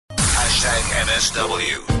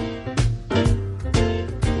#NSW.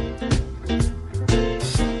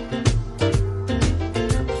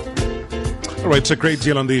 All right, it's a great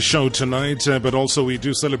deal on the show tonight, but also we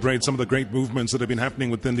do celebrate some of the great movements that have been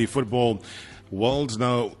happening within the football world.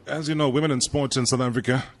 Now, as you know, women in sports in South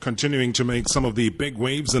Africa continuing to make some of the big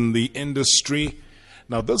waves in the industry.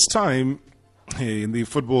 Now, this time in the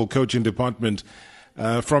football coaching department,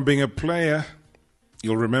 from being a player,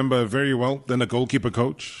 you'll remember very well, then a goalkeeper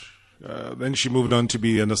coach, then she moved on to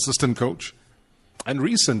be an assistant coach, and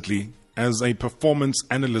recently as a performance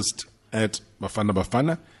analyst at Bafana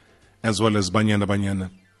Bafana, as well as Banyana Banyana,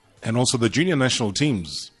 and also the junior national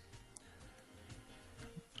teams.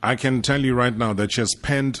 I can tell you right now that she has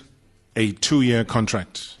penned a 2-year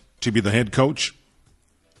contract to be the head coach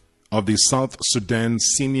of the South Sudan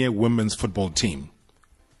senior women's football team,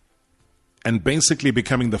 and basically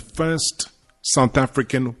becoming the first South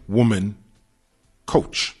African woman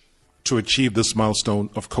coach to achieve this milestone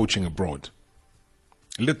of coaching abroad.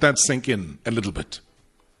 Let that sink in a little bit.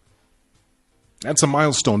 That's a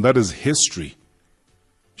milestone. That is history.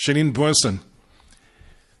 Shilene Booysen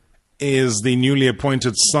is the newly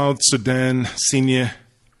appointed South Sudan senior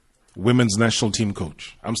women's national team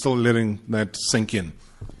coach. I'm still letting that sink in.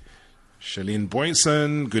 Shilene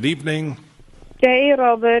Booysen, good evening. Hey,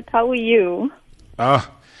 Robert. How are you? I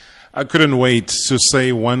couldn't wait to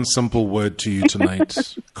say one simple word to you tonight.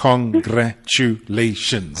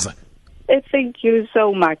 Congratulations. Thank you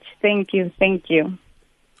so much. Thank you.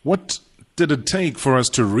 What did it take for us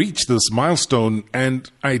to reach this milestone? And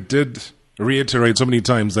I did reiterate so many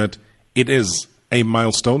times that it is a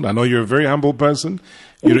milestone. I know you're a very humble person.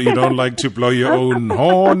 You don't like to blow your own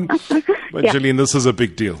horn. But yeah. Shilene, this is a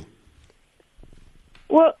big deal.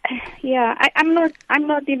 Well, yeah, I'm not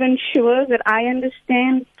even sure that I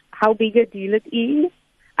understand how big a deal it is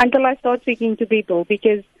until I start speaking to people,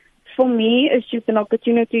 because for me, it's just an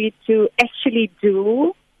opportunity to actually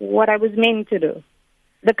do what I was meant to do,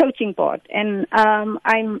 the coaching part. And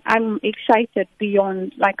I'm excited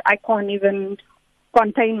beyond, like, I can't even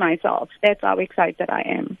contain myself. That's how excited I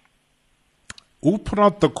am. Who put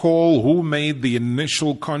out the call? Who made the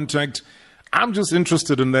initial contact? I'm just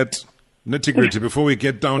interested in that nitty-gritty before we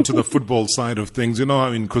get down to the football side of things. You know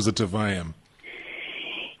how inquisitive I am.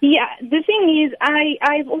 Yeah, the thing is,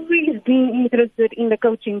 I've always been interested in the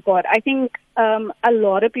coaching part. I think a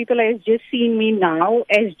lot of people have just seen me now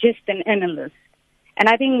as just an analyst. And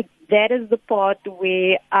I think that is the part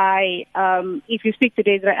where if you speak to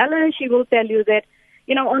Desiree Ella, she will tell you that,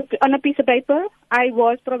 you know, on a piece of paper, I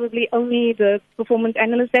was probably only the performance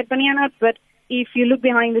analyst at Banyana, but if you look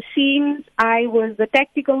behind the scenes, I was the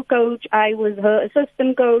tactical coach, I was her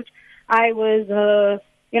assistant coach, I was her,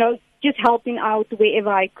 just helping out wherever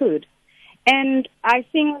I could. And I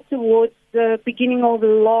think towards the beginning of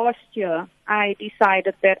last year, I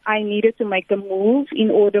decided that I needed to make a move in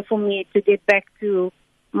order for me to get back to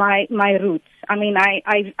my roots. I mean,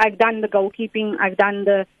 I've done the goalkeeping, I've done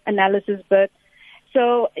the analysis, but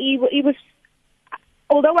so it was,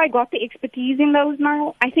 although I got the expertise in those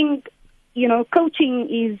now, I think, coaching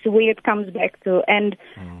is where it comes back to. And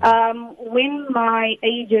when my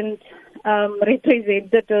agent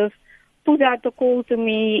representative put out a call to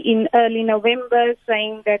me in early November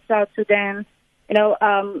saying that South Sudan,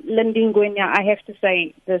 Lindy Ngwenya, I have to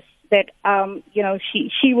say this, that,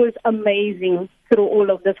 she was amazing through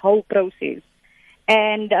all of this whole process.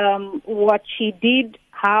 And what she did,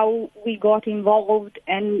 how we got involved,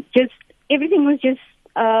 and just everything was just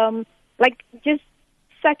just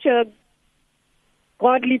such a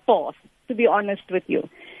godly path, to be honest with you.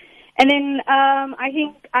 And then I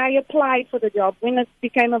think I applied for the job. When it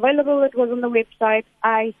became available, it was on the website.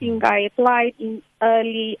 I think I applied in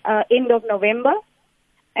early end of November.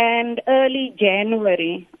 And early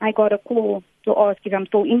January, I got a call to ask if I'm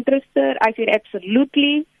still interested. I said,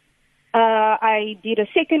 absolutely. I did a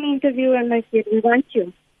second interview, and they said, we want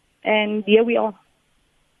you. And here we are.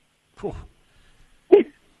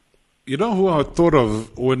 You know who I thought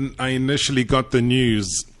of when I initially got the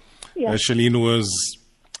news? Yeah. Shilene was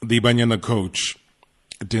the Banyana coach,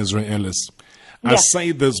 Desiree Ellis. Yeah. I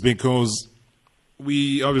say this because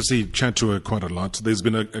we obviously chat to her quite a lot. There's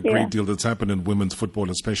been a great deal that's happened in women's football,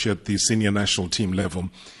 especially at the senior national team level.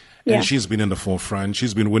 And she's been in the forefront.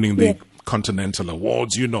 She's been winning the Continental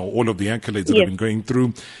Awards, all of the accolades that have been going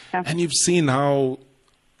through. Yeah. And you've seen how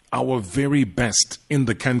our very best in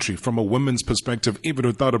the country, from a women's perspective, even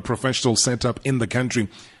without a professional setup in the country,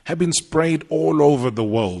 have been sprayed all over the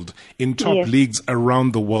world, in top leagues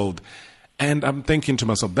around the world. And I'm thinking to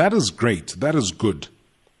myself, that is great. That is good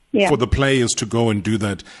for the players to go and do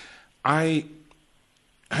that. I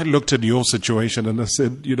I looked at your situation and I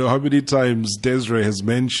said, how many times Desiree has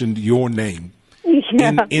mentioned your name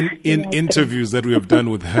in interviews that we have done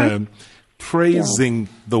with her, praising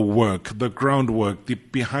the work, the groundwork, the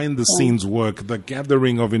behind the scenes work, the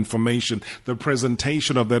gathering of information, the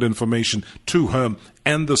presentation of that information to her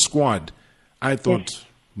and the squad. I thought,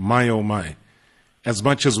 my oh my, as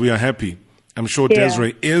much as we are happy, I'm sure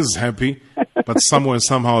Desiree is happy, but somewhere,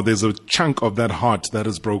 somehow, there's a chunk of that heart that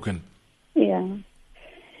is broken. Yeah.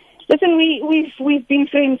 Listen, we've been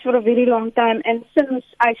friends for a very long time, and since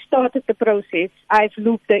I started the process, I've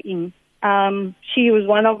looped her in. She was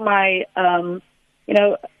one of my,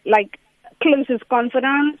 closest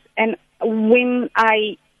confidants, and when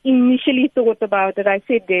I initially thought about it, I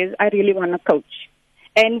said, Des, I really want to coach.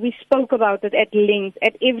 And we spoke about it at length.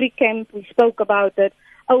 At every camp, we spoke about it.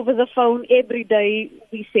 Over the phone, every day,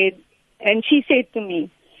 we said, and she said to me,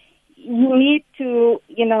 you need to,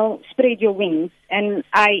 spread your wings. And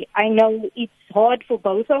I know it's hard for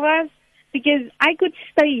both of us because I could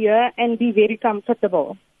stay here and be very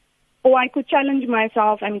comfortable. Or I could challenge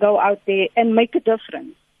myself and go out there and make a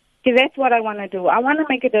difference. Because that's what I want to do. I want to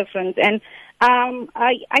make a difference. And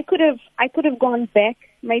I could have gone back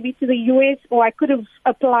maybe to the US, or I could have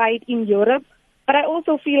applied in Europe. But I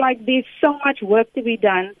also feel like there's so much work to be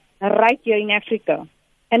done right here in Africa.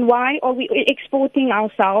 And why are we exporting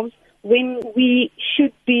ourselves when we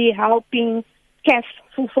should be helping CAF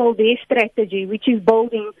fulfill their strategy, which is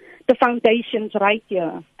building the foundations right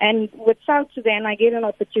here? And with South Sudan, I get an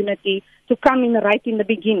opportunity to come in right in the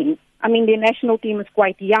beginning. I mean, their national team is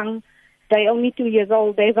quite young. They're only 2 years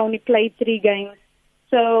old. They've only played 3 games.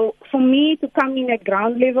 So for me to come in at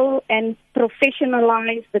ground level and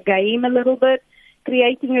professionalize the game a little bit,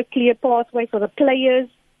 creating a clear pathway for the players,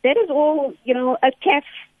 that is all, a CAF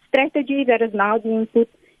strategy that is now being put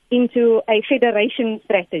into a federation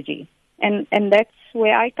strategy. And that's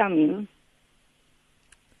where I come in.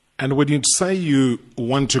 And when you say you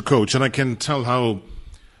want to coach, and I can tell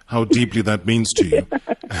how deeply that means to you.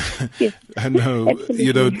 Yes, I know,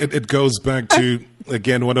 it goes back to,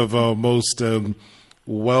 again, one of our most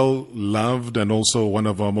well-loved and also one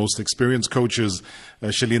of our most experienced coaches,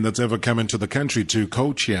 Shilene, that's ever come into the country to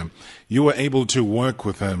coach here. You were able to work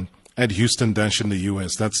with him at Houston Dash in the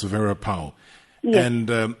U.S. That's Vera Powell. Yes.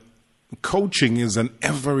 And coaching is an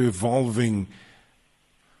ever-evolving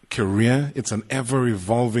career. It's an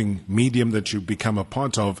ever-evolving medium that you become a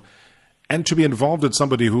part of. And to be involved with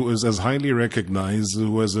somebody who is as highly recognized,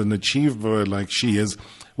 who is an achiever like she is,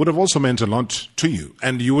 would have also meant a lot to you.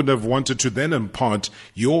 And you would have wanted to then impart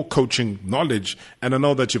your coaching knowledge. And I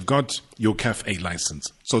know that you've got your CAF A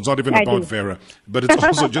license. So it's not even about Vera, but it's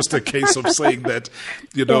also just a case of saying that,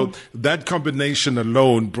 that combination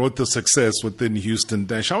alone brought the success within Houston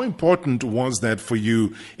Dash. How important was that for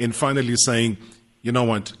you in finally saying, you know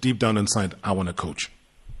what, deep down inside, I want to coach?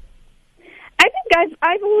 I think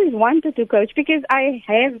I've always wanted to coach because I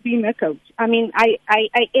have been a coach. I mean, I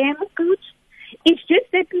am a coach. It's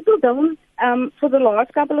just that people don't, for the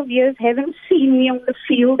last couple of years, haven't seen me on the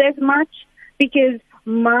field as much because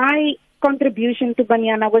my contribution to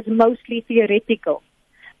Banyana was mostly theoretical.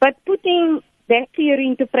 But putting that theory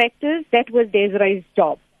into practice, that was Desiree's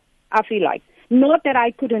job, I feel like. Not that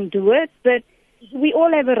I couldn't do it, but we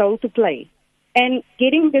all have a role to play. And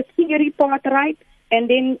getting the theory part right, and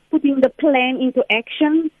then putting the plan into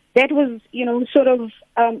action, that was, sort of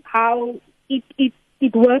how it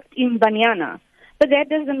worked in Banyana. But that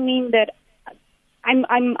doesn't mean that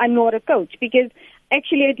I'm not a coach, because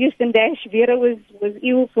actually at Houston Dash, Vera was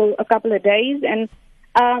ill for a couple of days, and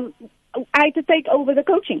I had to take over the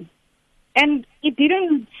coaching. And it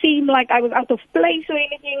didn't seem like I was out of place or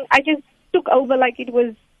anything. I just took over like it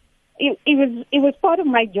was part of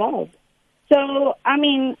my job. So, I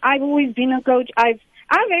mean, I've always been a coach. I've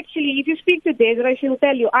actually, if you speak to Desiree, she'll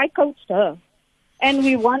tell you, I coached her. And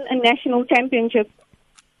we won a national championship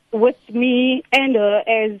with me and her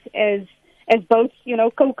as both,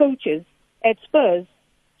 co-coaches at Spurs.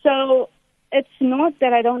 So it's not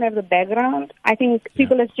that I don't have the background. I think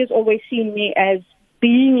people have just always seen me as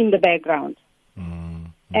being in the background.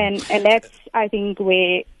 And that's, I think,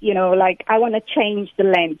 where, I want to change the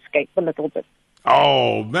landscape a little bit.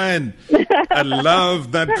 Oh, man. I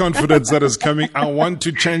love that confidence that is coming. I want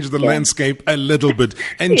to change the landscape a little bit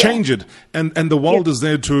and change it. And the world is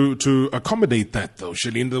there to accommodate that, though,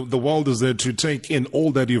 Shilene. The world is there to take in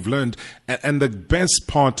all that you've learned. And the best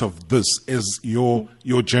part of this is your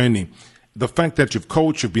journey. The fact that you've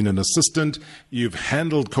coached, you've been an assistant, you've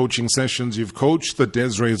handled coaching sessions, you've coached the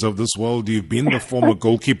Desirees of this world, you've been the former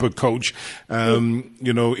goalkeeper coach,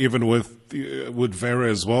 even with Vera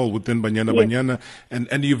as well within Banyana,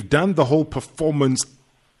 and you've done the whole performance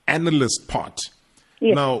analyst part.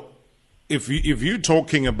 Yes. Now, if you're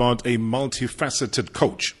talking about a multifaceted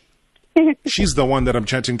coach, she's the one that I'm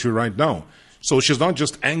chatting to right now. So she's not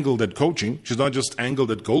just angled at coaching. She's not just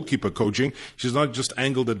angled at goalkeeper coaching. She's not just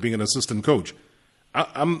angled at being an assistant coach.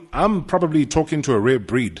 I'm probably talking to a rare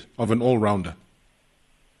breed of an all-rounder.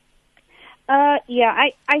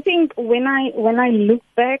 I think when I look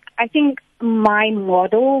back, I think my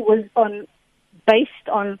model was based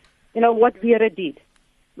on what Vera did.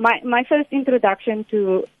 My first introduction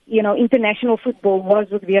to international football was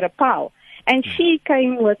with Vera Pauw, and she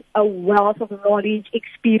came with a wealth of knowledge,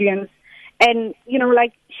 experience, and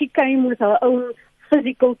she came with her own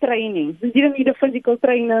physical training. We didn't need a physical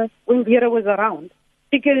trainer when Vera was around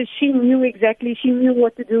because she knew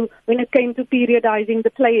what to do when it came to periodizing the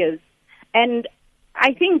players. And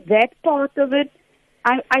I think that part of it,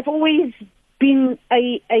 I've always been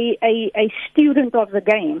a student of the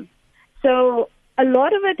game. So a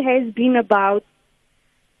lot of it has been about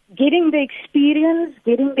getting the experience,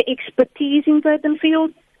 getting the expertise in certain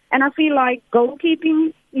fields. And I feel like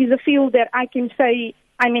goalkeeping is a field that I can say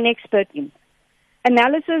I'm an expert in.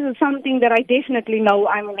 Analysis is something that I definitely know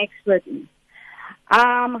I'm an expert in.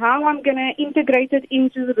 How I'm going to integrate it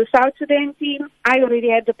into the South Sudan team, I already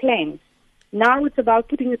had the plans. Now it's about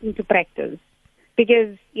putting it into practice.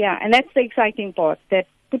 Because, and that's the exciting part, that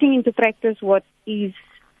putting into practice what is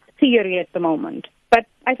theory at the moment. But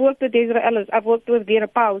I've worked with Desiree Ellis, I've worked with Vera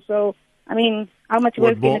Pauw, so, how much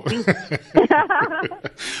work can it be?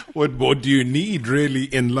 What more do you need, really,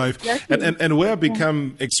 in life? And where I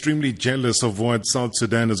become extremely jealous of what South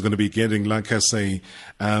Sudan is going to be getting, like I say,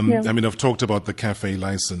 I've talked about the cafe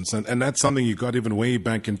license, and that's something you got even way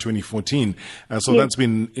back in 2014. That's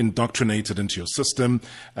been indoctrinated into your system.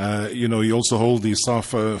 You also hold the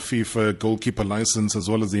SAFA FIFA goalkeeper license as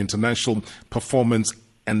well as the International Performance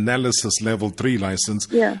Analysis Level 3 license.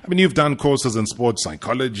 You've done courses in sports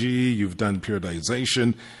psychology, you've done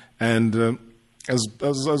periodization, and as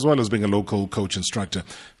well as being a local coach instructor.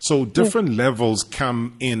 So different levels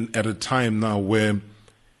come in at a time now where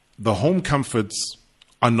the home comforts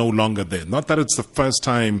are no longer there. Not that it's the first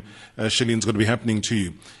time, Shilene's going to be happening to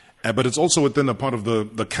you, but it's also within a part of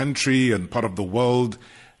the country and part of the world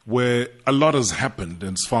where a lot has happened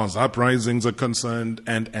as far as uprisings are concerned,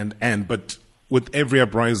 but with every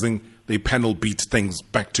uprising, they panel beat things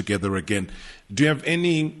back together again. Do you have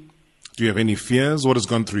any fears? What has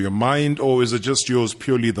gone through your mind? Or is it just yours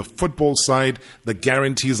purely the football side? The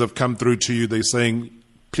guarantees have come through to you. They're saying,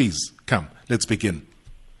 please, come, let's begin.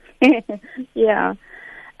 To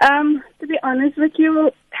be honest with you,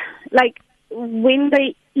 when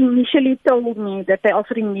they initially told me that they're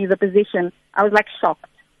offering me the position, I was shocked.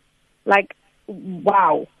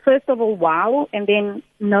 Wow. First of all, wow, and then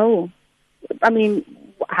no.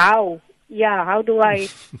 How? How do I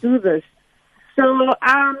do this? So,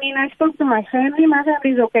 I spoke to my family. My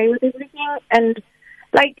family's okay with everything. And,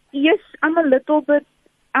 yes, I'm a little bit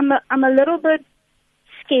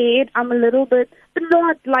scared. But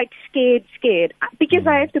not, scared. Because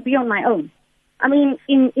I have to be on my own.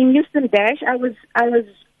 In Houston Dash, I was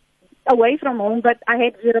away from home, but I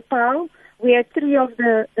had Vera Pauw. We had 3 of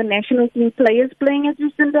the national team players playing at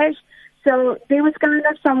Houston Dash. So there was kind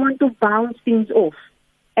of someone to bounce things off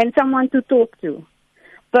and someone to talk to.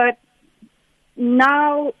 But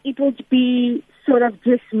now it would be sort of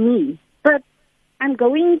just me. But I'm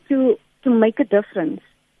going to make a difference.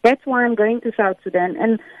 That's why I'm going to South Sudan.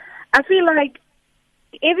 And I feel like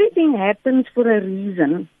everything happens for a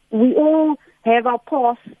reason. We all have our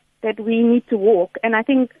path that we need to walk. And I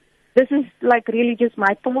think this is really just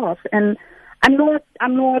my path. And I'm not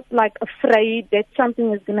afraid that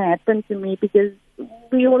something is going to happen to me because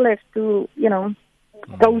we all have to,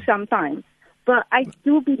 go sometime. But I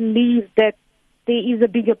do believe that there is a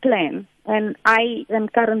bigger plan, and I am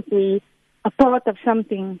currently a part of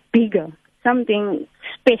something bigger, something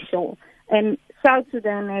special. And South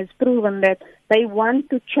Sudan has proven that they want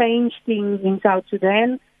to change things in South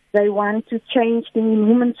Sudan. They want to change things in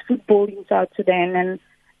women's football in South Sudan,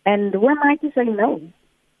 and who am I to say no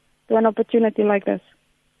to an opportunity like this?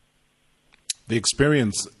 The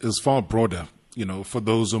experience is far broader, for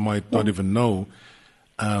those who might not even know,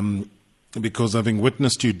 because having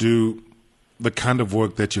witnessed you do the kind of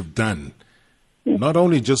work that you've done, not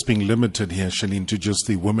only just being limited here, Shilene, to just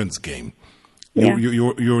the women's game,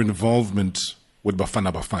 your involvement with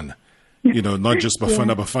Bafana Bafana, not just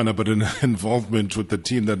Bafana Bafana, but an involvement with the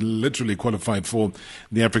team that literally qualified for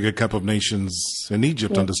the Africa Cup of Nations in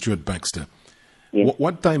Egypt under Stuart Baxter.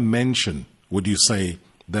 What dimension would you say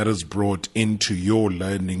that has brought into your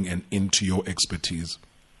learning and into your expertise?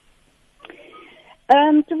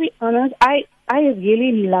 To be honest, I I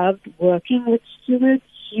really loved working with Stuart.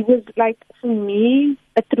 He was like, for me,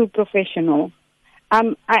 a true professional.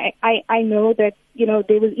 I know that,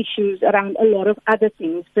 there was issues around a lot of other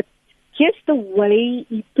things, but just the way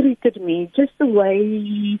he treated me, just the way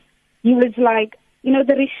he was like,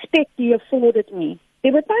 the respect he afforded me.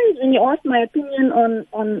 There were times when you asked my opinion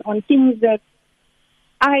on things that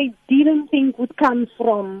I didn't think would come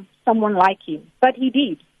from someone like him, but he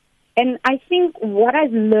did. And I think what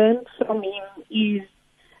I've learned from him is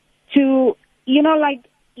to, he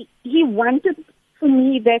wanted for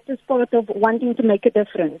me, that is part of wanting to make a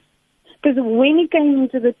difference. Because when he came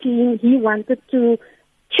into the team, he wanted to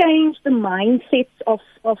change the mindsets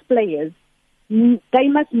of players. They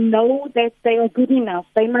must know that they are good enough.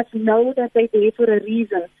 They must know that they're there for a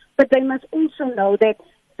reason. But they must also know that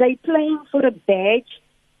they're playing for a badge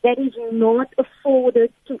that is not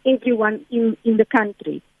afforded to everyone in the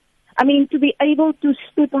country. I mean, to be able to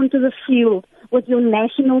step onto the field with your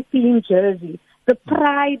national team jersey, the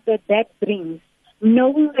pride that brings,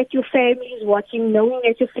 knowing that your family is watching, knowing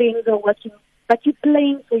that your friends are watching, but you're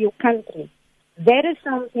playing for your country. That is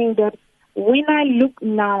something that when I look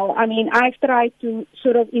now, I mean, I've tried to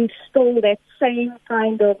sort of install that same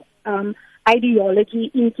kind of ideology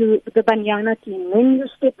into the Banyana team. When you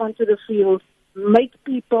step onto the field, make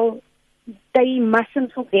people, they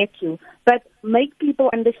mustn't forget you, but make people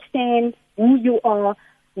understand who you are,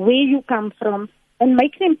 where you come from, and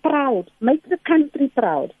make them proud, make the country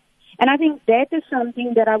proud. And I think that is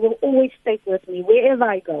something that I will always take with me wherever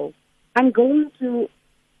I go. I'm going to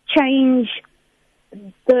change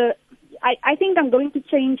I think I'm going to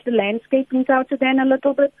change the landscape in South Sudan a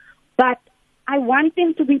little bit, but I want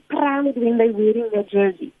them to be proud when they're wearing their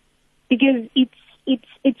jersey, because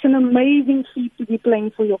it's an amazing feat to be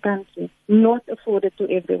playing for your country, not afforded to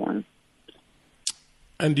everyone.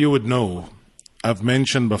 And you would know, I've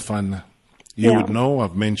mentioned Bafana. You would know,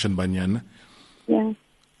 I've mentioned Banyana. Yeah.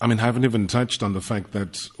 I mean, I haven't even touched on the fact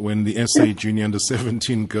that when the SA Junior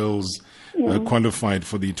Under-17 girls qualified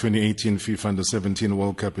for the 2018 FIFA Under-17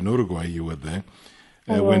 World Cup in Uruguay, you were there.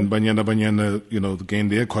 When Banyana,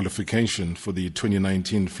 gained their qualification for the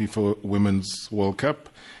 2019 FIFA Women's World Cup,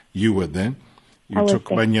 you were there. You took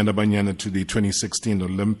Banyana to the 2016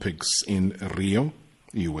 Olympics in Rio.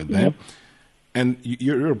 You were there. Yep. And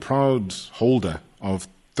you're a proud holder of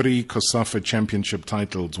 3 COSAFA championship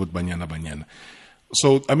titles with Banyana.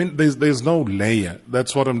 So, I mean, there's no layer.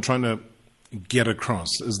 That's what I'm trying to get across,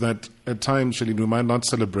 is that at times, Shilene, we might not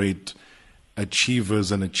celebrate achievers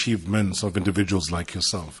and achievements of individuals like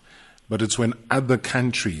yourself, but it's when other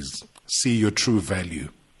countries see your true value,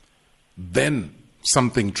 then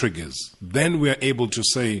something triggers. Then we're able to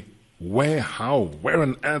say, where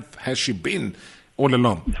on earth has she been all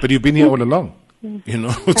along? But you've been here all along.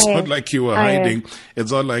 It's not like you were hiding.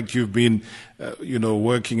 It's not like you've been,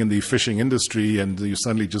 working in the fishing industry and you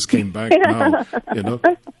suddenly just came back now.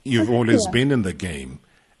 You've always been in the game.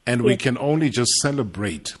 And we can only just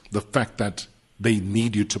celebrate the fact that they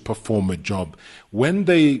need you to perform a job. When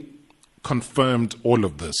they confirmed all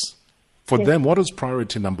of this, for them, what is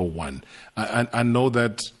priority number one? I know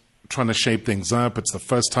that trying to shape things up, it's the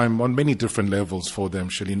first time on many different levels for them,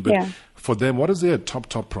 Shilene. But for them, what is their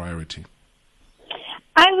top priority?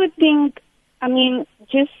 I would think,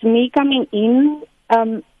 just me coming in,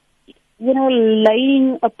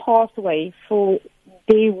 laying a pathway for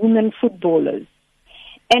the women footballers.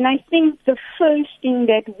 And I think the first thing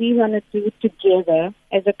that we want to do together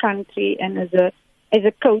as a country and as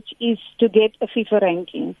a coach is to get a FIFA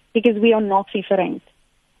ranking, because we are not FIFA ranked.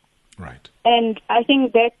 Right. And I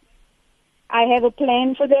think that I have a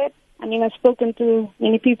plan for that. I've spoken to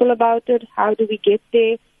many people about it. How do we get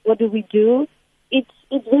there? What do we do? It's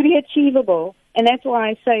very achievable. And that's why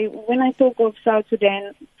I say, when I talk of South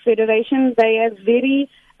Sudan Federation, they have very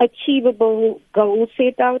achievable goals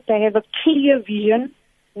set out. They have a clear vision,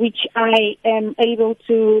 which I am able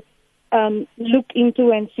to look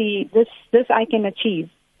into and see, this I can achieve,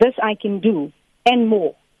 this I can do, and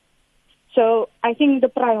more. So I think the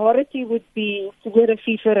priority would be to get a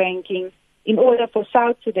FIFA ranking in order for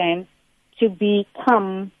South Sudan to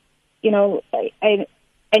become, an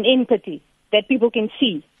entity that people can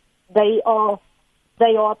see. They are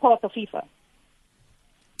part of FIFA.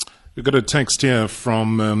 We got a text here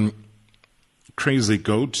from Crazy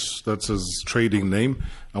Goat, that's his trading name.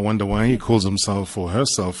 I wonder why he calls himself or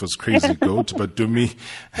herself as Crazy Goat. But Dumi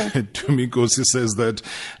Gosi says that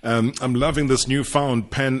I'm loving this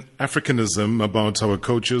newfound Pan-Africanism about our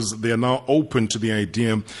coaches. They are now open to the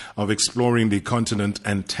idea of exploring the continent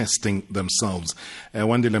and testing themselves.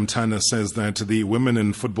 Wande Lemtana says that the women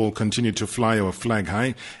in football continue to fly our flag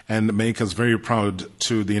high and make us very proud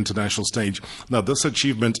to the international stage. Now, this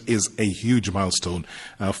achievement is a huge milestone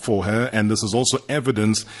for her, and this is also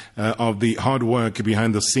evidence of the hard work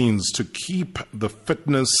behind the scenes to keep the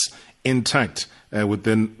fitness intact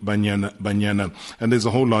within Banyana. And there's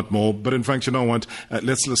a whole lot more. But in fact, you know what?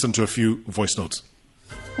 Let's listen to a few voice notes.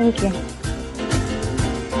 Thank you.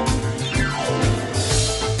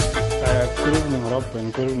 Good evening, Rob,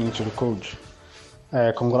 and good evening to the coach.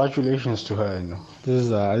 Congratulations to her. This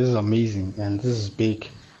is amazing, and this is big.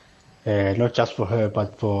 Not just for her,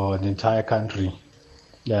 but for the entire country.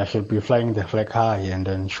 She'll be flying the flag high and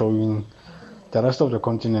then showing the rest of the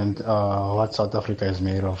continent what South Africa is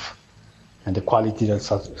made of and the quality that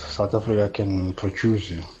South Africa can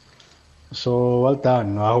produce. So well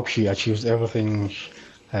done. I hope she achieves everything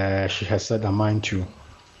she has set her mind to.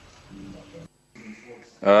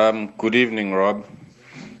 Good evening, Rob.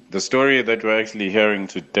 The story that we're actually hearing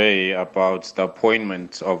today about the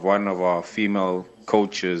appointment of one of our female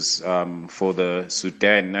coaches for the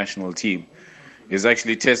Sudan national team is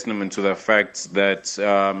actually testament to the fact that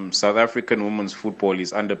South African women's football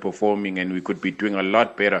is underperforming, and we could be doing a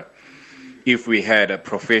lot better if we had a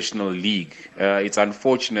professional league. It's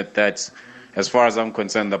unfortunate that, as far as I'm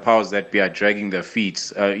concerned, the powers that be are dragging their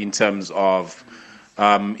feet in terms of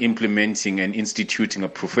implementing and instituting a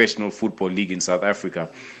professional football league in South Africa.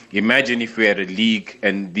 Imagine if we had a league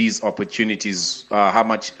and these opportunities,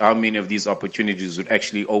 how many of these opportunities would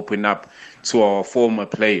actually open up to our former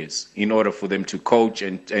players in order for them to coach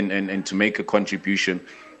and to make a contribution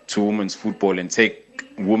to women's football and take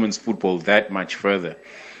women's football that much further.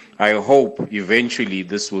 I hope eventually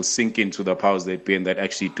this will sink into the powers that be and that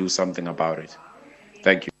actually do something about it.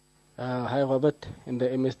 Thank you. Hi, Robert and the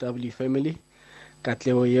MSW family.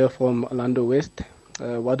 Katleo here from Orlando West.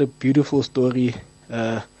 What a beautiful story.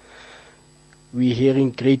 We're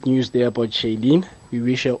hearing great news there about Shilene. We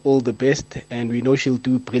wish her all the best, and we know she'll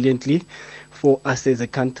do brilliantly for us as a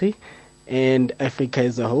country and Africa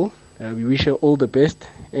as a whole. We wish her all the best,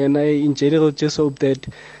 and I in general just hope that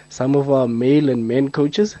some of our male and men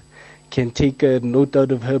coaches can take a note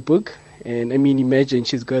out of her book. And I mean, imagine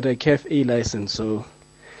she's got a CAF A license, so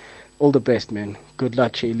all the best, man. Good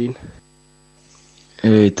luck, Shilene.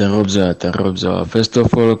 Hey, Tarobza. First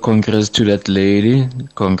of all, congrats to that lady.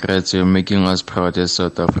 Congrats, you're making us proud as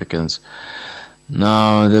South Africans.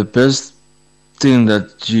 Now, the best thing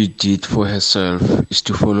that she did for herself is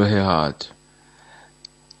to follow her heart.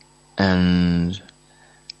 And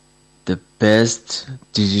the best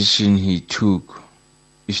decision he took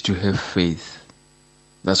is to have faith.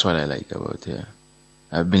 That's what I like about her.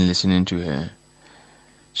 I've been listening to her.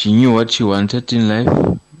 She knew what she wanted in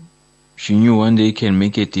life. She knew one day can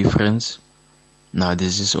make a difference. Now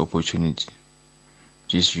there's this opportunity.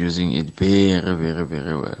 She's using it very, very,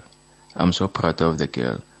 very well. I'm so proud of the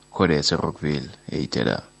girl. Kodese Rockville. Hey,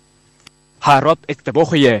 Teda. Hi, Rob. It's the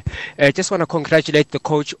Boho here. I just want to congratulate the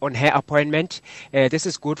coach on her appointment. This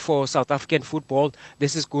is good for South African football.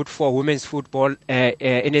 This is good for women's football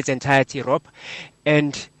in its entirety, Rob.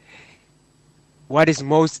 And what is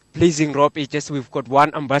most pleasing, Rob, is just we've got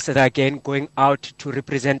one ambassador again going out to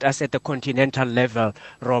represent us at the continental level,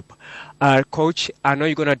 Rob. Coach, I know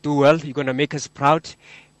you're going to do well. You're going to make us proud.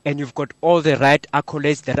 And you've got all the right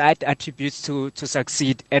accolades, the right attributes to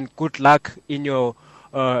succeed. And good luck in your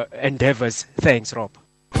endeavors. Thanks, Rob.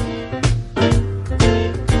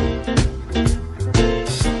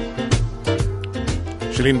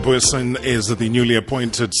 Shilene Booysen is the newly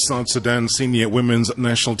appointed South Sudan senior women's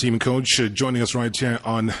national team coach, joining us right here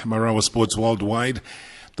on Marawa Sports Worldwide.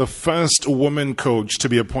 The first woman coach to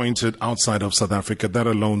be appointed outside of South Africa. That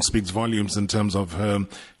alone speaks volumes in terms of her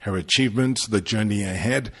achievement, the journey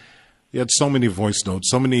ahead. You had so many voice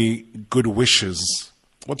notes, so many good wishes.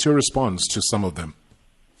 What's your response to some of them?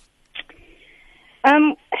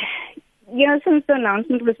 Since the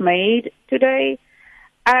announcement was made today,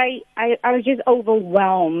 I was just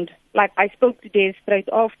overwhelmed. Like, I spoke to Des straight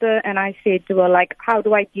after, and I said to her, like, how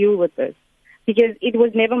do I deal with this? Because it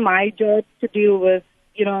was never my job to deal with,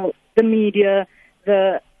 the media,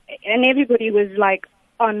 and everybody was, like,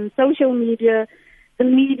 on social media. The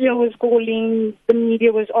media was calling, the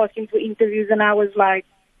media was asking for interviews, and I was like,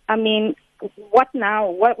 I mean, what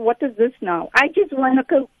now? What is this now? I just want to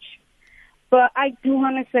coach. But I do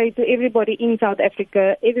want to say to everybody in South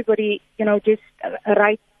Africa, everybody, just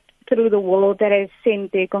write through the world that has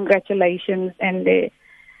sent their congratulations and their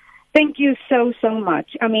thank you so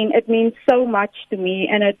much. I mean, it means so much to me,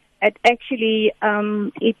 and it actually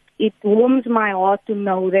it warms my heart to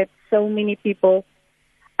know that so many people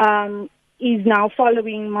is now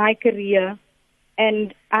following my career,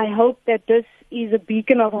 and I hope that this is a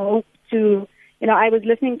beacon of hope to, I was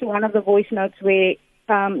listening to one of the voice notes where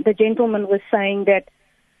the gentleman was saying that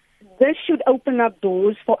this should open up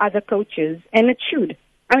doors for other coaches, and it should.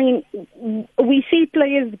 I mean, we see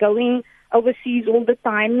players going overseas all the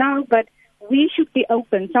time now, but we should be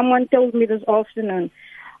open. Someone told me this afternoon,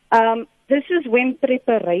 this is when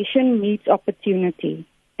preparation meets opportunity.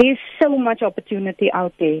 There's so much opportunity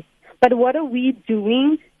out there. But what are we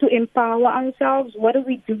doing to empower ourselves? What are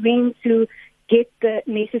we doing to get the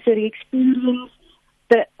necessary experience?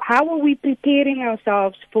 How are we preparing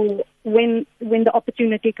ourselves for when the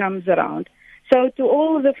opportunity comes around? So to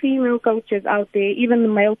all the female coaches out there, even the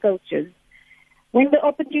male coaches, when the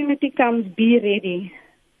opportunity comes, be ready.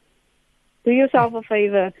 Do yourself a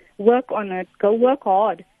favor. Work on it. Go work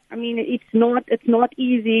hard. I mean, it's not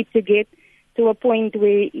easy to get to a point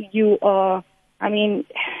where you are. I mean,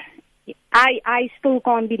 I still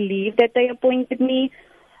can't believe that they appointed me,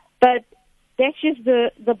 but that's just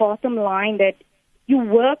the bottom line, that you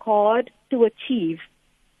work hard to achieve.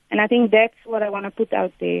 And I think that's what I want to put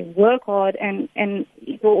out there. Work hard, and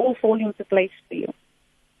it will all fall into place for you.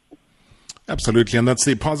 Absolutely, and that's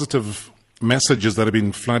the positive messages that have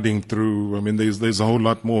been flooding through. I mean, there's a whole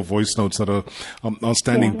lot more voice notes that are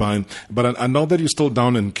standing by. But I know that you're still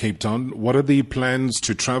down in Cape Town. What are the plans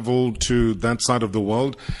to travel to that side of the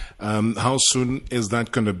world? How soon is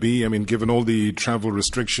that going to be? I mean, given all the travel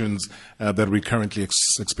restrictions that we're currently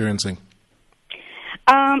experiencing.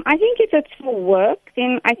 I think if it's for work,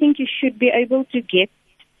 then I think you should be able to get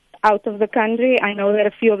out of the country. I know that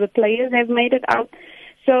a few of the players have made it out.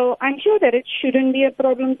 So I'm sure that it shouldn't be a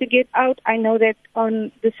problem to get out. I know that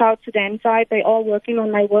on the South Sudan side, they are working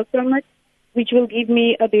on my work permit, which will give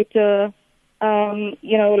me a better,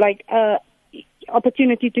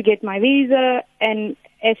 opportunity to get my visa and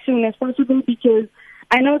as soon as possible, because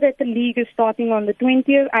I know that the league is starting on the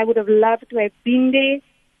 20th. I would have loved to have been there.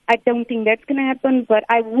 I don't think that's going to happen, but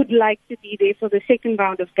I would like to be there for the second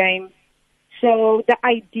round of games. So the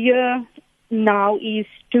idea now is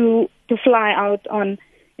to fly out on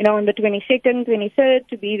the 22nd, 23rd,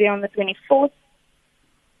 to be there on the 24th.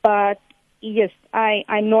 But yes,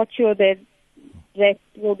 I'm not sure that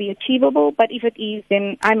will be achievable, but if it is,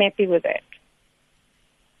 then I'm happy with that.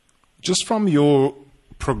 Just from your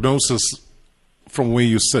prognosis, from where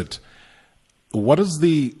you sit, what is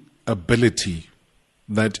the ability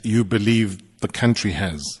that you believe the country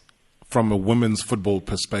has from a women's football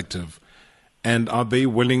perspective? And are they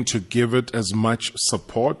willing to give it as much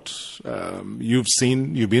support? You've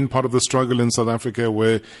been part of the struggle in South Africa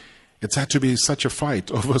where it's had to be such a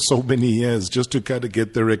fight over so many years just to kind of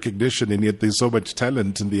get the recognition, and yet there's so much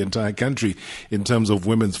talent in the entire country in terms of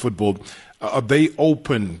women's football. Are they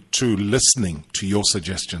open to listening to your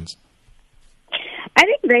suggestions? I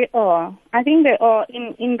think they are. In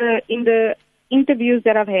the interviews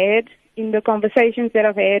that I've had, in the conversations that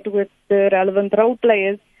I've had with the relevant role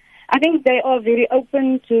players, I think they are very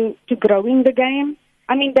open to growing the game.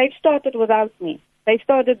 I mean, they've started without me. They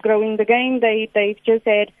started growing the game. They've just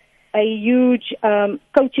had a huge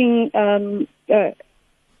coaching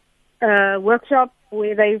workshop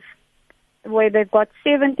where they've got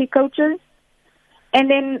 70 coaches, and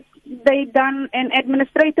then they've done an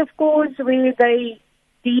administrative course where they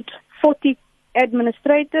did 40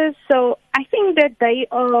 administrators. So I think that they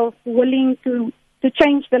are willing to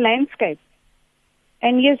change the landscape.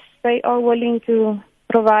 And yes, they are willing to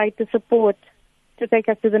provide the support to take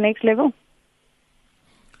us to the next level.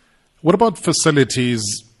 What about facilities?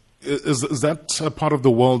 Is that a part of the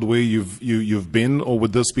world where you've been, or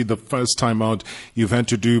would this be the first time out you've had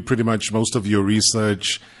to do pretty much most of your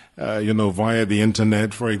research, via the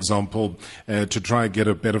internet, for example, to try and get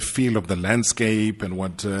a better feel of the landscape and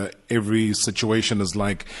what every situation is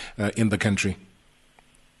like in the country?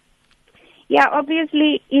 Yeah,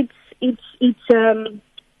 obviously it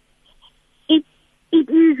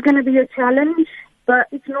is going to be a challenge, but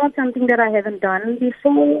it's not something that I haven't done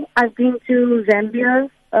before. I've been to Zambia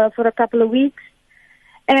for a couple of weeks,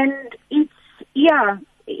 and it's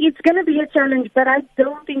going to be a challenge, but I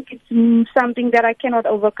don't think it's something that I cannot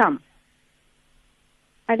overcome.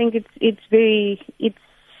 I think it's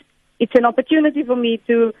an opportunity for me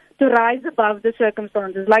to rise above the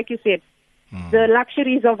circumstances. Like you said, the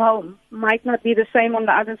luxuries of home might not be the same on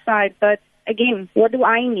the other side, but again, what do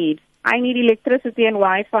I need? I need electricity and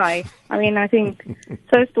Wi-Fi. I mean, I think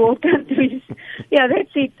first world countries. Yeah, that's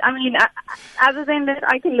it. I mean, other than that,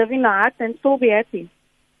 I can live in the hut and still be happy.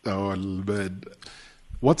 Oh, man.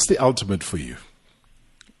 What's the ultimate for you?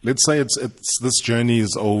 Let's say it's this journey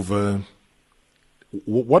is over.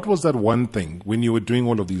 What was that one thing when you were doing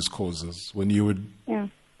all of these causes, when you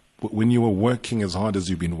were working as hard as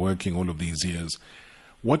you've been working all of these years?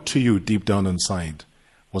 What to you, deep down inside,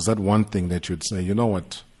 was that one thing that you'd say, you know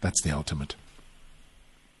what, that's the ultimate?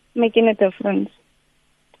 Making a difference.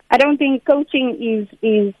 I don't think coaching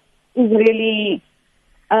is really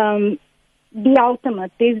the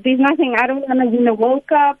ultimate. There's nothing. I don't want to win a World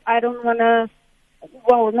Cup. I don't want to,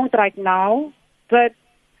 well, not right now, but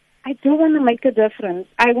I do want to make a difference.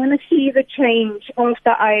 I want to see the change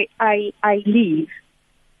after I leave.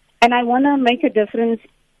 And I want to make a difference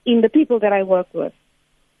in the people that I work with.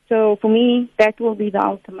 So for me, that will be the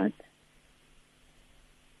ultimate.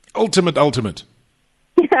 Ultimate.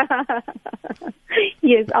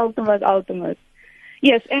 Yes, ultimate.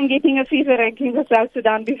 Yes, and getting a FIFA ranking for South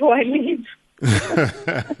Sudan before I leave.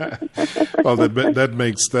 Well, that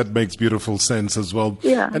makes beautiful sense as well.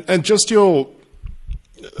 Yeah. And just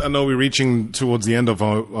I know we're reaching towards the end of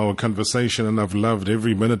our conversation, and I've loved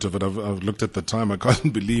every minute of it. I've looked at the time. I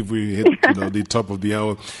can't believe we hit the top of the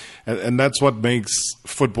hour. And that's what makes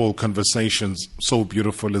football conversations so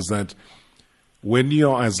beautiful, is that when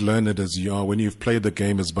you're as learned as you are, when you've played the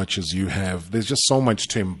game as much as you have, there's just so much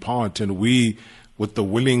to impart. And we, with the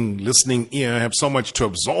willing listening ear, have so much to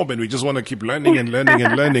absorb, and we just want to keep learning and learning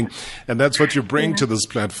and learning. And that's what you bring to this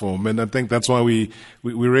platform. And I think that's why we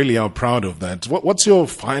really are proud of that. What's your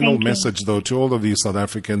final message, though, to all of these South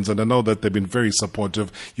Africans? And I know that they've been very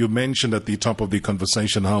supportive. You mentioned at the top of the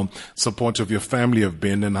conversation how supportive your family have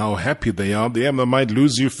been and how happy they are. They might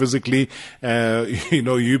lose you physically,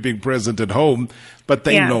 you being present at home, but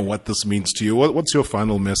they know what this means to you. What's your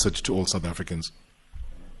final message to all South Africans?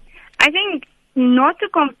 I think not to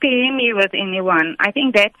compare me with anyone. I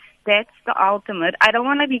think that's the ultimate. I don't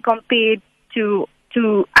want to be compared to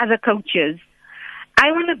other coaches.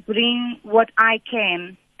 I want to bring what I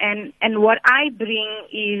can, and what I bring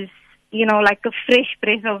is, like a fresh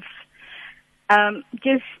breath of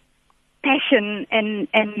just passion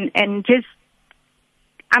and just,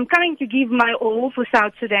 I'm coming to give my all for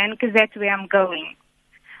South Sudan because that's where I'm going.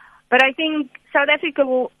 But I think South Africa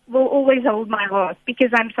will always hold my heart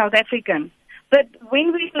because I'm South African. But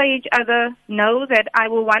when we play each other, know that I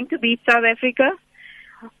will want to beat South Africa.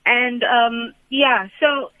 And,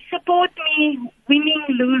 so support me, winning,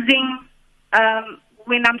 losing,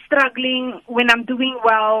 when I'm struggling, when I'm doing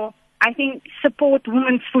well. I think support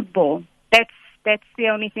women's football. That's the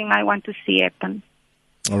only thing I want to see happen.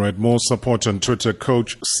 All right, more support on Twitter.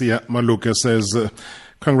 Coach Sia Maluka says,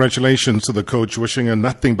 congratulations to the coach, wishing her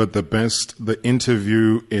nothing but the best. The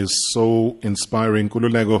interview is so inspiring.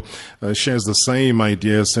 Kululego shares the same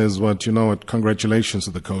idea, says, congratulations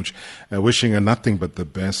to the coach, wishing her nothing but the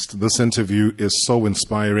best. This interview is so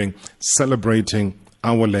inspiring, celebrating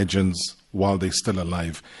our legends while they're still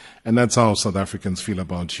alive. And that's how South Africans feel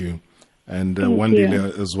about you. And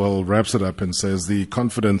Wandile as well wraps it up and says the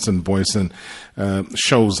confidence in Booysen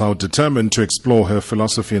shows how determined to explore her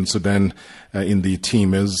philosophy in Sudan in the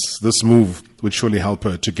team is. This move would surely help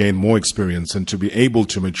her to gain more experience and to be able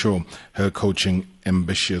to mature her coaching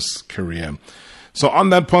ambitious career. So on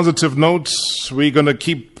that positive note, we're going to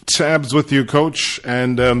keep tabs with you, Coach.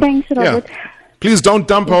 And thanks, Robert. Please don't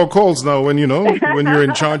dump our calls now when you're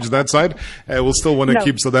in charge of that side. We'll still want to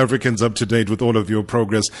keep South Africans up to date with all of your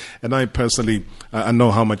progress. And I personally, I know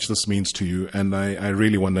how much this means to you. And I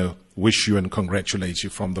really want to wish you and congratulate you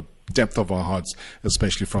from the depth of our hearts,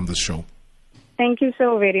 especially from this show. Thank you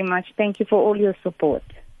so very much. Thank you for all your support.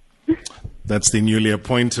 That's the newly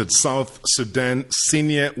appointed South Sudan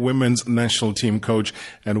senior women's national team coach,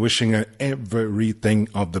 and wishing her everything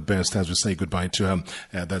of the best as we say goodbye to her.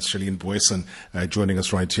 That's Shilene Booysen joining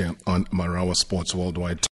us right here on Marawa Sports Worldwide.